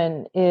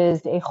woman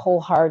is a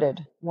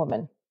wholehearted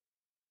woman,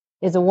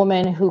 is a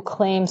woman who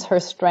claims her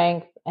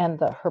strength and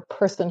her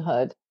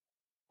personhood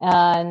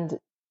and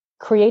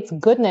creates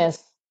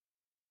goodness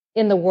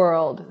in the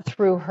world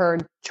through her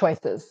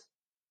choices.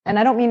 And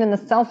I don't mean in the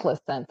selfless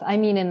sense. I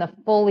mean in the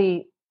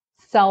fully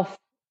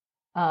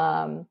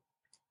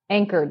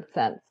anchored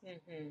sense.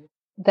 Mm-hmm.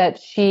 That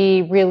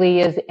she really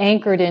is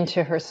anchored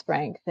into her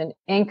strength and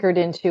anchored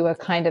into a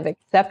kind of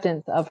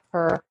acceptance of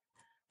her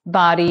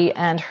body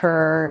and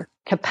her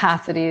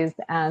capacities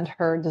and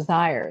her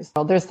desires.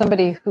 Well, there's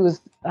somebody whose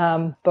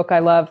book I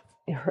love,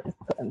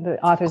 the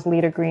author's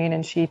Lita Green,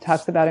 and she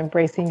talks about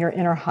embracing your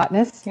inner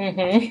hotness.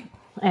 Mm-hmm.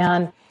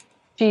 And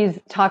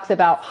she talks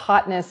about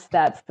hotness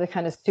that's the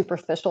kind of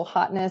superficial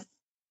hotness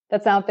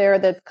that's out there,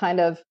 that's kind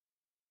of,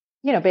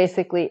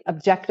 basically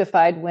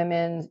objectified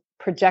women's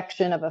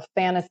projection of a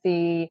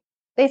fantasy,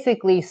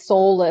 basically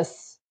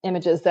soulless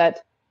images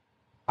that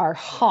are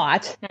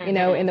hot, mm-hmm.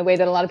 In the way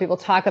that a lot of people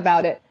talk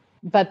about it,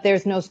 but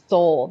there's no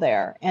soul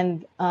there.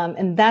 And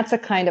that's a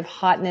kind of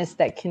hotness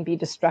that can be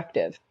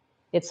destructive.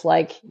 It's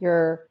like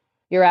you're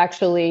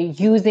actually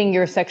using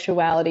your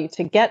sexuality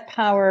to get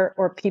power,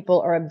 or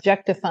people are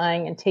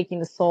objectifying and taking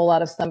the soul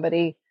out of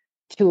somebody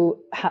to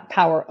have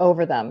power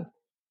over them.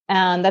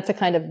 And that's a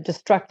kind of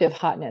destructive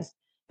hotness.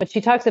 But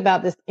she talks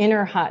about this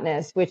inner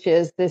hotness, which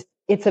is this,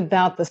 it's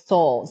about the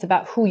soul. It's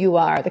about who you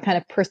are, the kind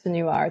of person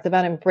you are. It's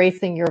about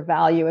embracing your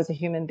value as a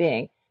human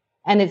being.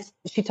 And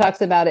she talks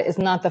about it as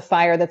not the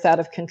fire that's out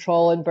of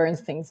control and burns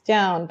things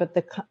down, but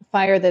the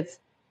fire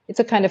it's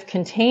a kind of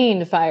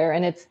contained fire,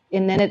 and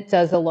then it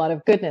does a lot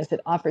of goodness.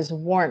 It offers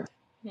warmth,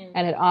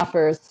 and it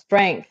offers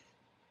strength,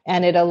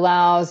 and it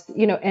allows,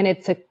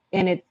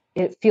 and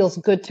it feels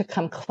good to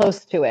come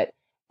close to it.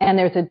 And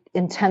there's an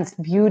intense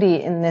beauty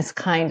in this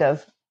kind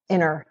of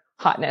inner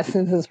hotness.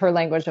 This is her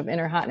language of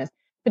inner hotness.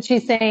 But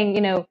she's saying,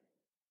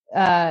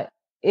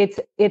 it's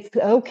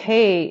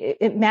okay.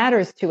 It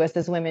matters to us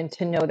as women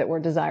to know that we're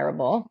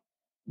desirable,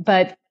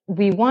 but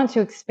we want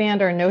to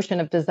expand our notion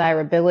of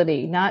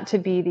desirability, not to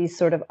be these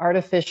sort of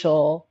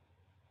artificial,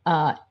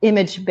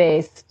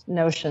 image-based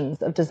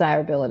notions of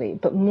desirability,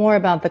 but more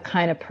about the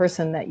kind of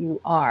person that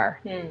you are.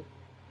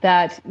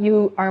 That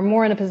you are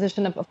more in a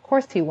position of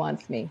course he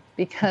wants me,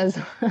 because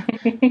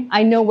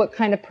I know what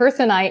kind of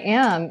person I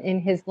am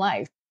in his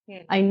life.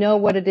 I know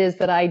what it is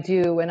that I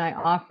do and I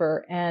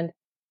offer, and it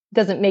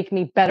doesn't make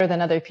me better than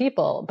other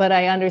people, but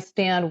I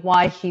understand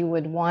why he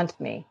would want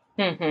me.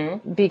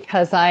 Mm-hmm.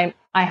 Because I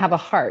have a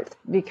heart,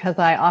 because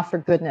I offer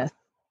goodness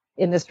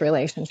in this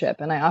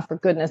relationship and I offer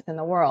goodness in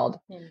the world.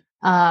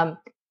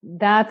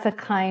 That's a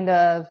kind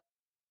of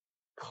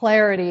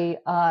clarity,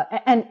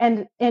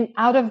 and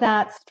out of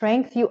that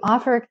strength, you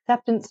offer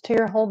acceptance to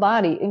your whole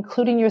body,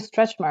 including your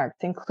stretch marks,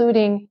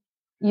 including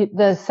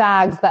the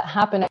sags that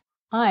happen at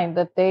the time,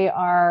 that they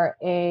are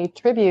a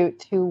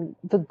tribute to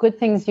the good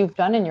things you've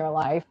done in your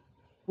life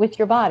with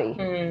your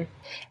body.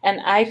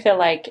 And I feel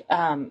like,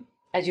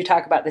 as you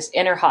talk about this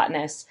inner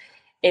hotness,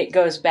 it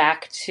goes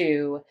back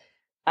to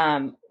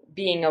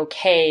being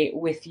okay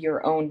with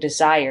your own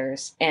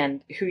desires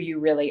and who you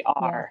really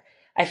are. Yeah.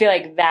 I feel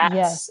like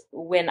that's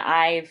when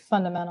I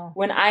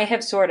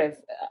have sort of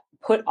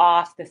put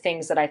off the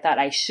things that I thought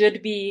I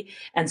should be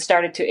and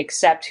started to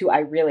accept who I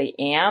really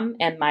am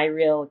and my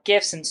real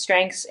gifts and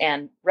strengths,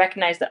 and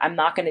recognize that I'm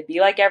not going to be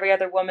like every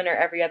other woman or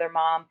every other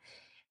mom.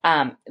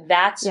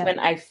 That's when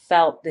I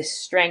felt this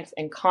strength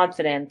and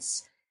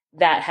confidence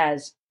that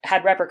has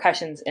had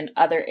repercussions in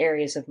other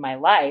areas of my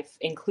life,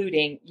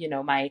 including,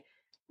 my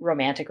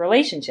romantic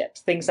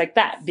relationships, things like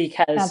that,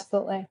 because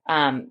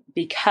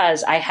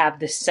I have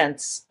this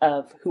sense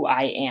of who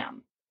I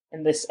am,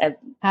 and this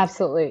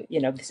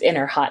this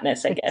inner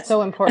hotness, I guess.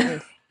 So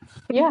important.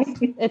 Yes,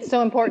 it's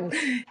so important.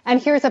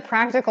 And here's a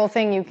practical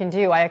thing you can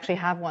do. I actually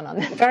have one on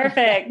this.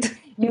 Perfect.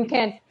 You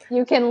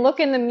can look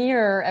in the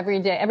mirror every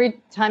day, every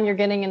time you're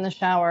getting in the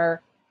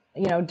shower,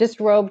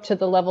 disrobe to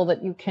the level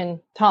that you can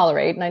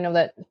tolerate. And I know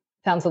that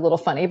sounds a little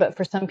funny, but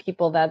for some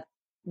people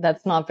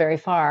that's not very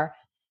far.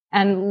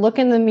 and look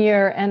in the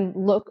mirror and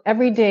look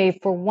every day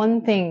for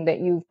one thing that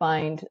you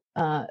find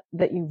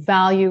that you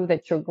value,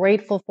 that you're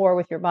grateful for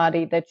with your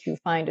body, that you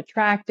find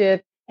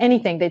attractive,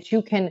 anything that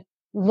you can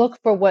look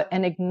for what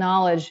and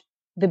acknowledge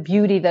the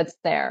beauty that's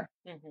there.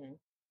 Mm-hmm.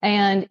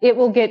 And it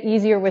will get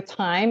easier with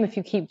time if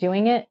you keep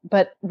doing it.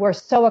 But we're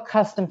so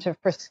accustomed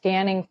for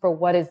scanning for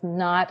what is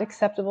not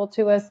acceptable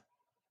to us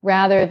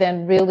rather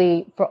than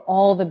really for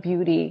all the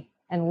beauty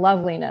and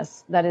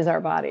loveliness that is our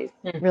bodies,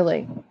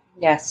 really.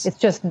 Yes. It's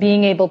just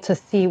being able to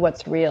see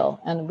what's real.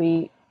 And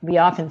we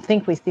often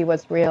think we see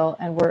what's real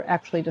and we're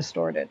actually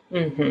distorted.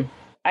 Mm-hmm.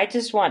 I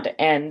just want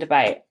to end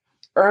by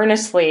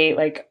earnestly,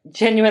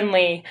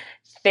 genuinely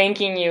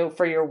thanking you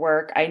for your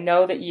work. I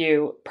know that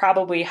you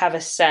probably have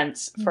a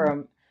sense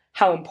from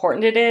how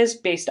important it is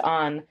based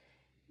on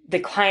the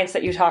clients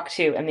that you talk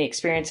to and the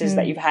experiences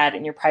that you've had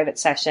in your private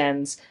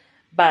sessions.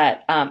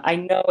 But I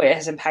know it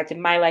has impacted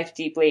my life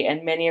deeply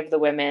and many of the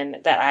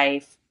women that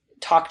I've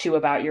talked to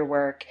about your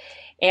work.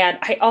 And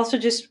I also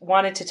just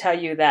wanted to tell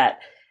you that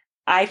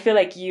I feel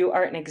like you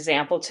are an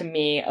example to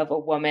me of a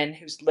woman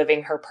who's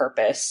living her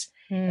purpose.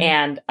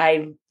 And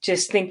I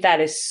just think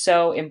that is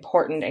so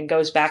important and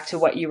goes back to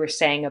what you were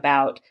saying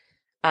about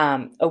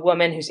a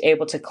woman who's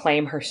able to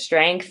claim her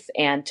strength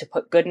and to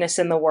put goodness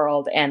in the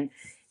world. And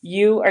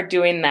you are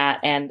doing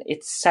that. And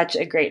it's such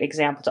a great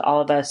example to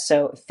all of us.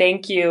 So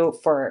thank you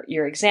for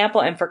your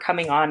example and for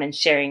coming on and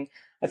sharing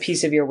a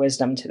piece of your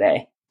wisdom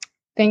today.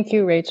 Thank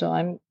you,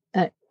 Rachel.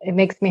 It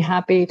makes me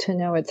happy to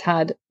know it's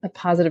had a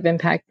positive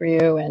impact for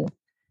you.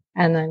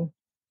 And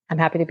I'm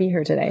happy to be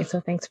here today.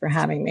 So thanks for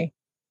having me.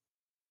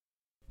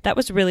 That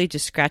was really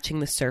just scratching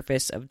the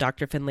surface of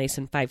Dr.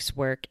 Finlayson Fife's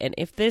work. And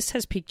if this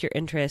has piqued your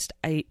interest,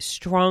 I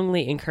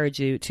strongly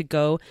encourage you to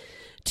go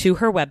to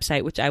her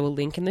website, which I will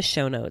link in the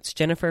show notes,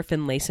 Jennifer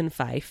Finlayson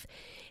Fife,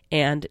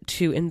 and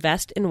to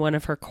invest in one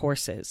of her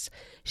courses.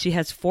 She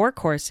has 4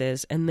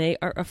 courses, and they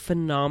are a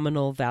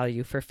phenomenal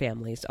value for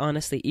families.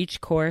 Honestly, each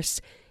course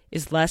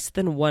is less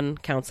than one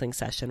counseling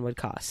session would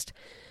cost.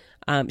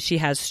 She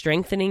has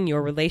Strengthening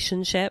Your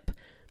Relationship,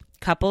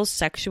 Couples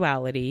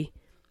Sexuality,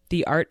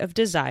 The Art of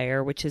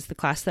Desire, which is the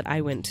class that I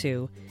went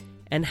to,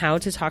 and How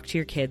to Talk to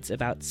Your Kids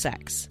About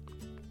Sex.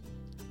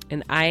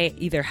 And I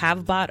either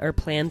have bought or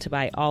plan to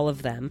buy all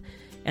of them,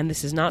 and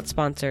this is not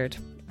sponsored.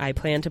 I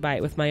plan to buy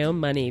it with my own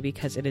money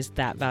because it is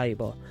that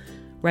valuable.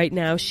 Right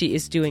now, she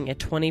is doing a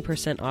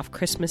 20% off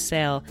Christmas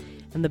sale,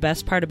 and the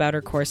best part about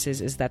her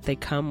courses is that they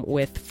come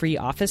with free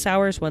office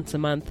hours once a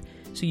month,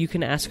 so you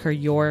can ask her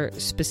your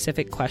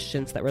specific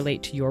questions that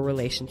relate to your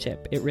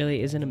relationship. It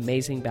really is an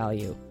amazing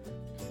value.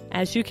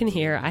 As you can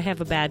hear, I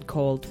have a bad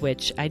cold,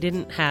 which I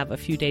didn't have a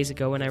few days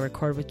ago when I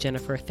recorded with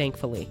Jennifer,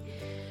 thankfully.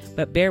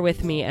 But bear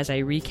with me as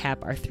I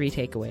recap our 3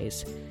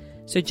 takeaways.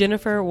 So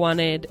Jennifer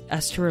wanted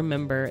us to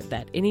remember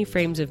that any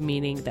frames of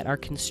meaning that are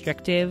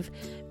constrictive,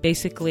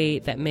 basically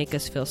that make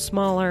us feel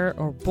smaller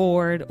or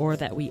bored or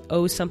that we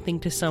owe something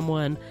to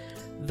someone,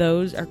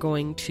 those are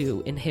going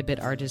to inhibit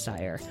our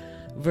desire,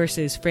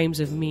 versus frames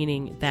of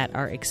meaning that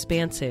are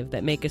expansive,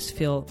 that make us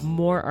feel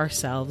more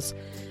ourselves,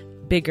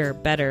 bigger,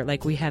 better,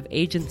 like we have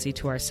agency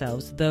to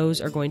ourselves,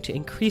 those are going to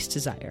increase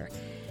desire.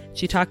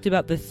 She talked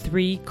about the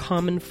 3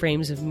 common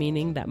frames of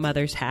meaning that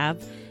mothers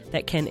have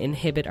that can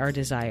inhibit our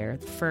desire.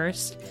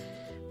 First,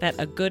 that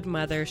a good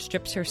mother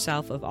strips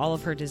herself of all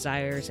of her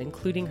desires,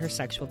 including her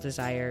sexual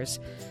desires,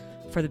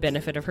 for the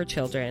benefit of her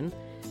children.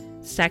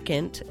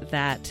 Second,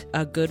 that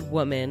a good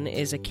woman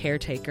is a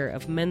caretaker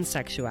of men's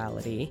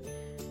sexuality.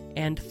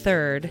 And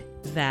third,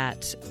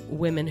 that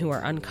women who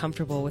are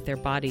uncomfortable with their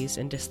bodies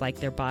and dislike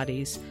their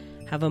bodies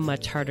have a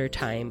much harder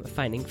time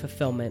finding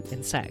fulfillment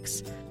in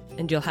sex.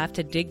 And you'll have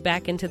to dig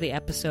back into the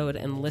episode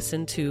and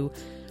listen to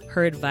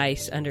her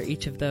advice under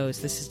each of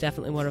those. This is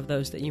definitely one of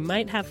those that you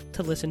might have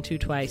to listen to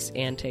twice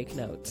and take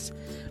notes.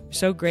 We're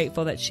so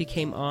grateful that she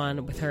came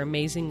on with her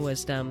amazing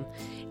wisdom,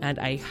 and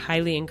I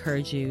highly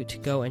encourage you to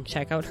go and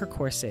check out her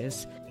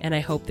courses, and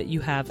I hope that you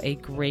have a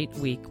great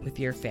week with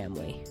your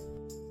family.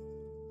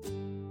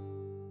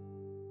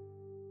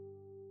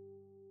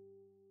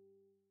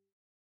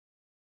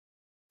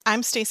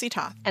 I'm Stacey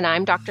Toth. And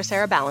I'm Dr.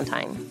 Sarah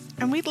Ballantyne.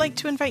 And we'd like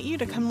to invite you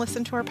to come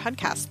listen to our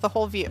podcast, The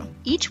Whole View.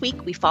 Each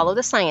week, we follow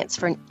the science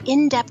for an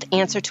in-depth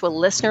answer to a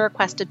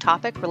listener-requested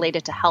topic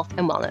related to health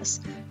and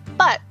wellness.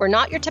 But we're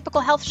not your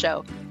typical health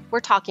show. We're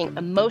talking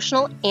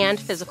emotional and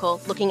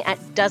physical, looking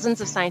at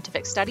dozens of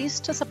scientific studies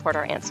to support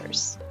our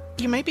answers.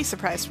 You might be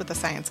surprised what the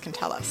science can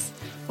tell us.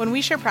 When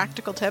we share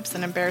practical tips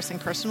and embarrassing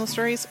personal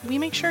stories, we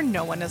make sure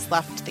no one is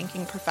left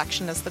thinking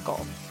perfection is the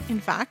goal. In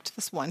fact,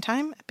 this one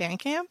time at band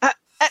camp...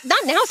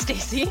 Not now,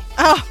 Stacey.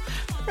 Oh,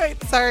 right,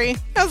 sorry.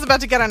 I was about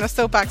to get on a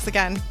soapbox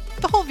again.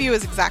 The Whole View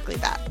is exactly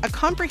that, a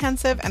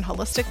comprehensive and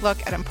holistic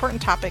look at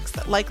important topics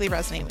that likely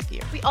resonate with you.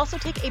 We also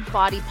take a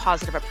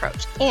body-positive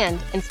approach, and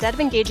instead of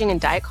engaging in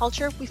diet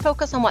culture, we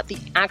focus on what the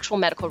actual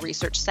medical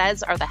research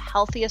says are the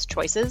healthiest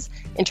choices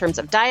in terms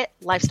of diet,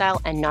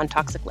 lifestyle, and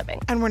non-toxic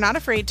living. And we're not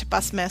afraid to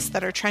bust myths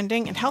that are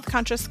trending in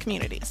health-conscious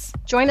communities.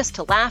 Join us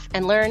to laugh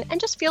and learn and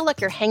just feel like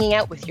you're hanging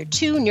out with your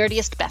two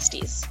nerdiest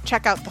besties.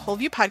 Check out The Whole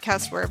View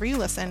podcast wherever you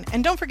listen,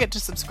 and don't forget to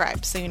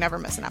subscribe so you never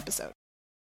miss an episode.